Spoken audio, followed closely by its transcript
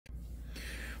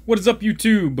What is up,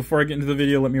 YouTube? Before I get into the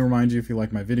video, let me remind you, if you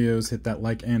like my videos, hit that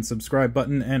like and subscribe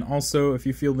button. And also, if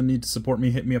you feel the need to support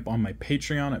me, hit me up on my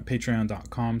Patreon at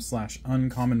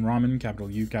patreon.com/uncommonramen,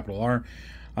 capital U, capital R.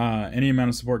 Any amount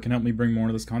of support can help me bring more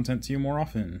of this content to you more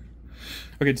often.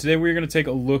 Okay, today we're going to take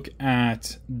a look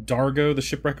at Dargo the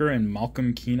Shipwrecker and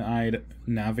Malcolm Keen-Eyed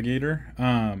Navigator.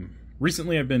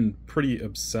 Recently I've been pretty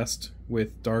obsessed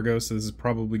with Dargo, so this is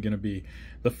probably going to be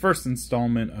the first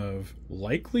installment of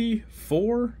likely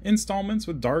 4 installments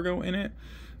with Dargo in it,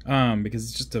 because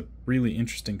it's just a really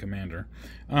interesting commander.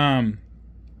 Dargo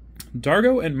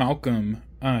and Malcolm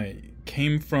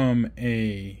came from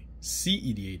a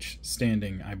Cedh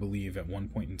standing, I believe, at one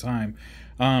point in time,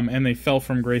 and they fell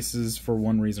from graces for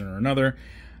one reason or another.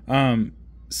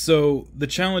 So the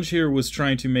challenge here was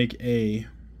trying to make a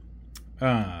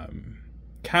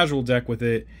casual deck with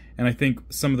it, and I think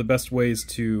some of the best ways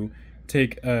to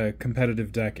take a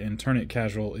competitive deck and turn it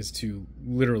casual is to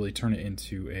literally turn it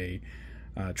into a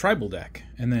tribal deck,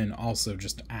 and then also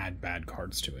just add bad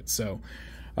cards to it. So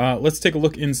let's take a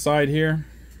look inside here.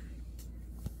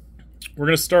 We're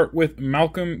going to start with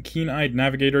Malcolm Keen-Eyed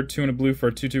Navigator, 2 and a blue for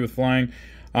a 2/2 with flying.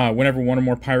 Whenever one or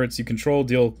more pirates you control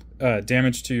deal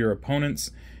damage to your opponents,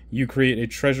 you create a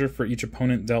treasure for each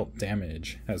opponent dealt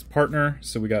damage. As partner,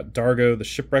 so we got Dargo the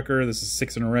Shipwrecker. This is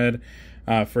 6 in a red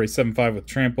for a 7/5 with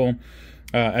trample.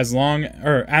 As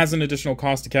an additional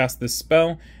cost to cast this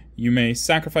spell, you may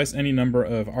sacrifice any number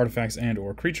of artifacts and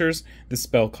or creatures. This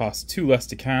spell costs 2 less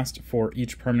to cast for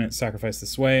each permanent sacrificed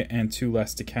this way, and 2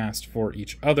 less to cast for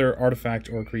each other artifact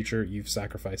or creature you've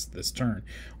sacrificed this turn.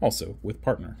 Also with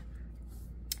partner.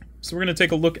 So we're going to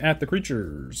take a look at the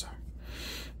creatures.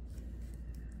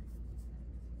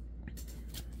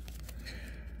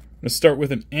 I'm going to start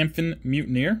with an Amphin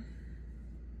Mutineer,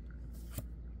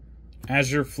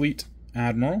 Azure Fleet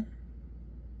Admiral,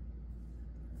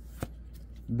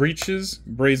 Breaches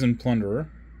Brazen Plunderer,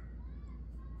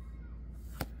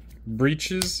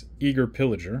 Breaches Eager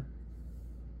Pillager,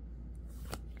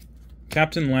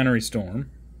 Captain Lannery Storm,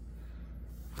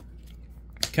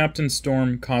 Captain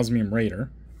Storm Cosmium Raider,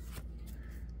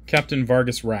 Captain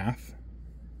Vargas Wrath,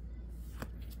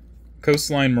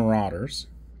 Coastline Marauders,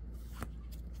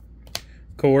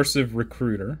 Coercive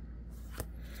Recruiter,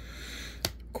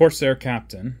 Corsair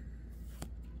Captain,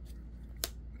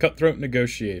 Cutthroat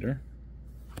Negotiator,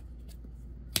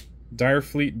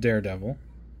 Direfleet Daredevil,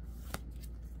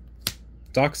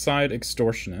 Dockside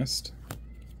Extortionist,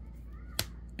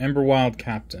 Emberwild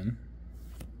Captain,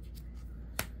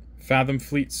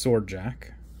 Fathomfleet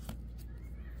Swordjack,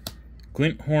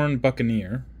 Glinthorn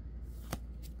Buccaneer,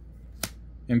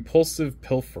 Impulsive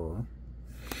Pilferer,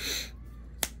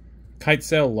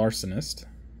 Kitesail Larcenist,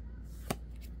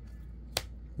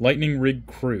 Lightning Rig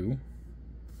Crew,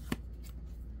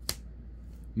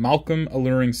 Malcolm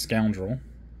Alluring Scoundrel,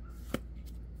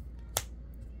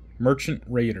 Merchant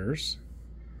Raiders,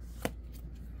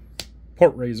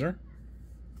 Port Raiser,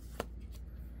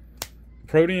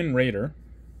 Protean Raider,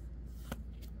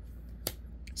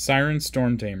 Siren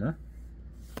Storm Tamer,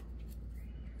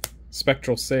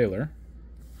 Spectral Sailor,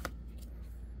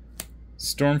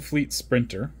 Stormfleet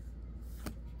Sprinter,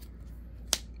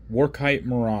 Warkite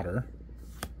Marauder,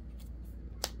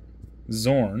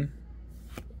 Zorn,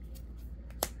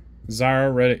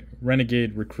 Zara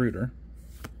Renegade Recruiter,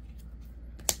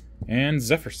 and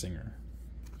Zephyrsinger.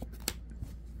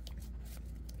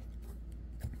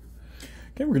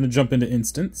 Okay, we're going to jump into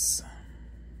instants.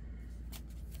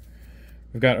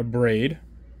 We've got a Braid,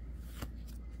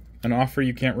 an Offer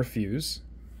You Can't Refuse,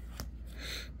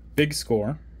 Big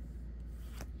Score,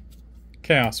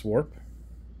 Chaos Warp,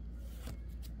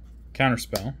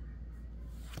 Counterspell,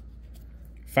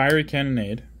 Fiery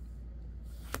Cannonade,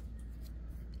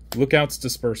 Lookout's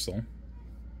Dispersal,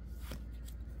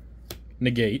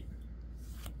 Negate,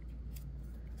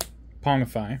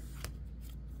 Pongify,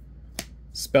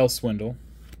 Spell Swindle,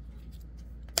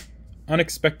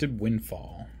 Unexpected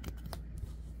Windfall.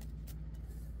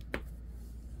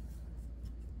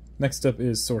 Next up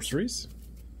is Sorceries,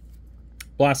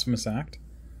 Blasphemous Act,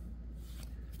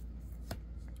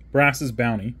 Brass's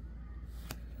Bounty,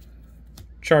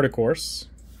 Chart a Course,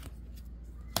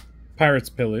 Pirate's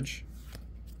Pillage,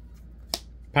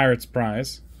 Pirate's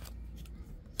Prize,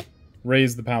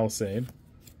 Raise the Palisade,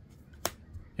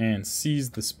 and Seize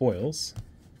the Spoils.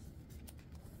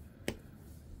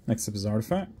 Next up is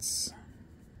Artifacts,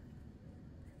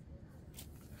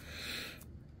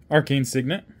 Arcane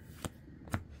Signet,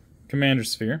 Commander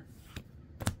Sphere,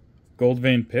 Gold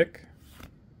Vein Pick,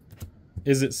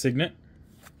 Izzet Signet,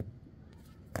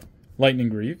 Lightning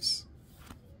Greaves,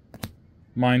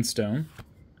 Mind Stone,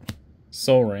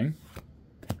 Soul Ring,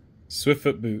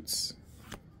 Swiftfoot Boots,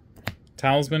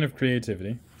 Talisman of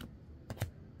Creativity,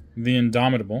 the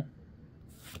Indomitable,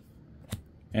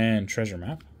 and Treasure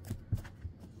Map.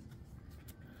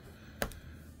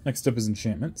 Next up is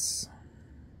enchantments.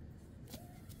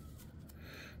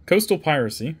 Coastal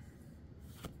Piracy,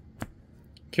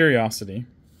 Curiosity,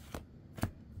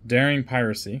 Daring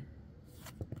Piracy,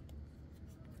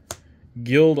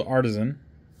 Guild Artisan,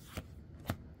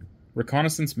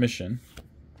 Reconnaissance Mission,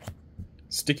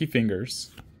 Sticky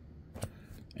Fingers,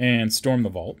 and Storm the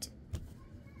Vault.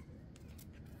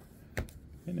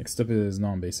 Okay, next up is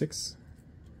non-basics.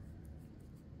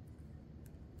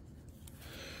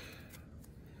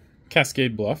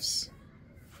 Cascade Bluffs,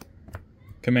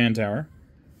 Command Tower,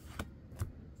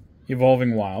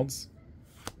 Evolving Wilds,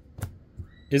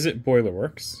 Is It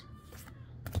Boilerworks,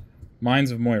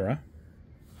 Mines of Moria,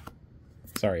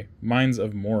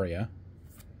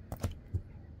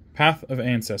 Path of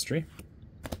Ancestry,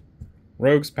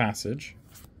 Rogue's Passage,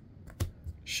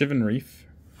 Shivan Reef,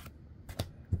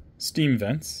 Steam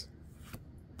Vents,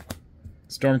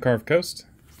 Stormcarved Coast,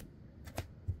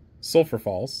 Sulphur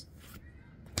Falls,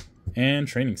 and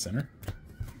Training Center.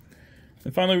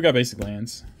 And finally, we got basic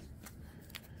lands.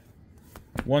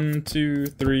 1, 2,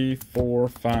 3, 4,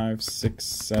 5, 6,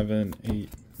 7, 8,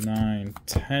 9,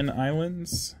 10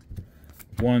 islands.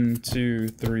 1, 2,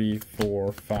 3,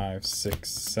 4, 5, 6,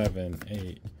 7,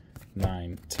 8,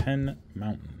 9, 10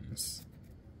 mountains.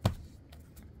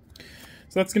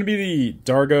 So that's going to be the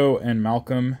Dargo and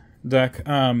Malcolm deck.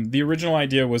 The original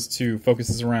idea was to focus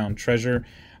this around treasure.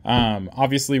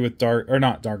 Obviously with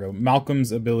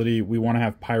Malcolm's ability, we want to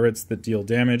have pirates that deal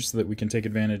damage so that we can take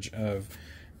advantage of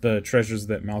the treasures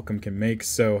that Malcolm can make.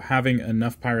 So having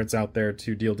enough pirates out there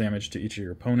to deal damage to each of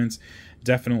your opponents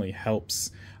definitely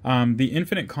helps. The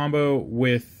infinite combo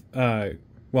with,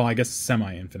 well, I guess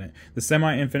semi-infinite. The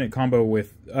semi-infinite combo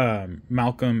with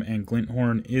Malcolm and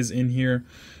Glinthorn is in here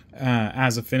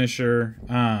as a finisher,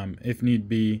 if need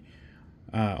be.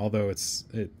 Although it's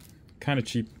kind of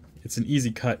cheap. It's an easy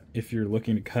cut if you're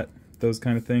looking to cut those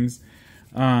kind of things.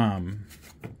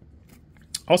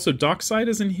 Also, Dockside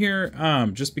is in here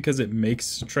just because it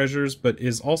makes treasures, but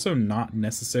is also not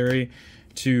necessary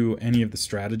to any of the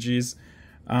strategies.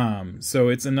 So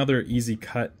it's another easy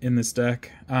cut in this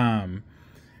deck.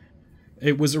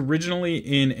 It was originally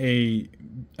in a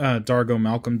Dargo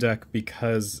Malcolm deck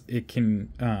because it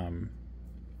can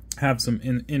have some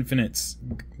infinites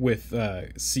with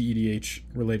CEDH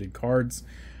related cards.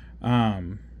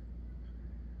 But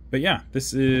yeah,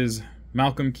 this is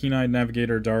Malcolm, Keen-Eyed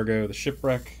Navigator, Dargo, the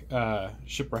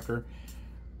Shipwrecker,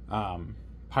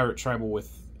 Pirate Tribal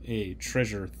with a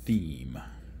treasure theme.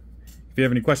 If you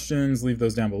have any questions, leave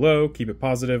those down below. Keep it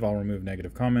positive. I'll remove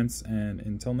negative comments. And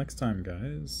until next time,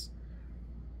 guys,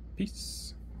 peace.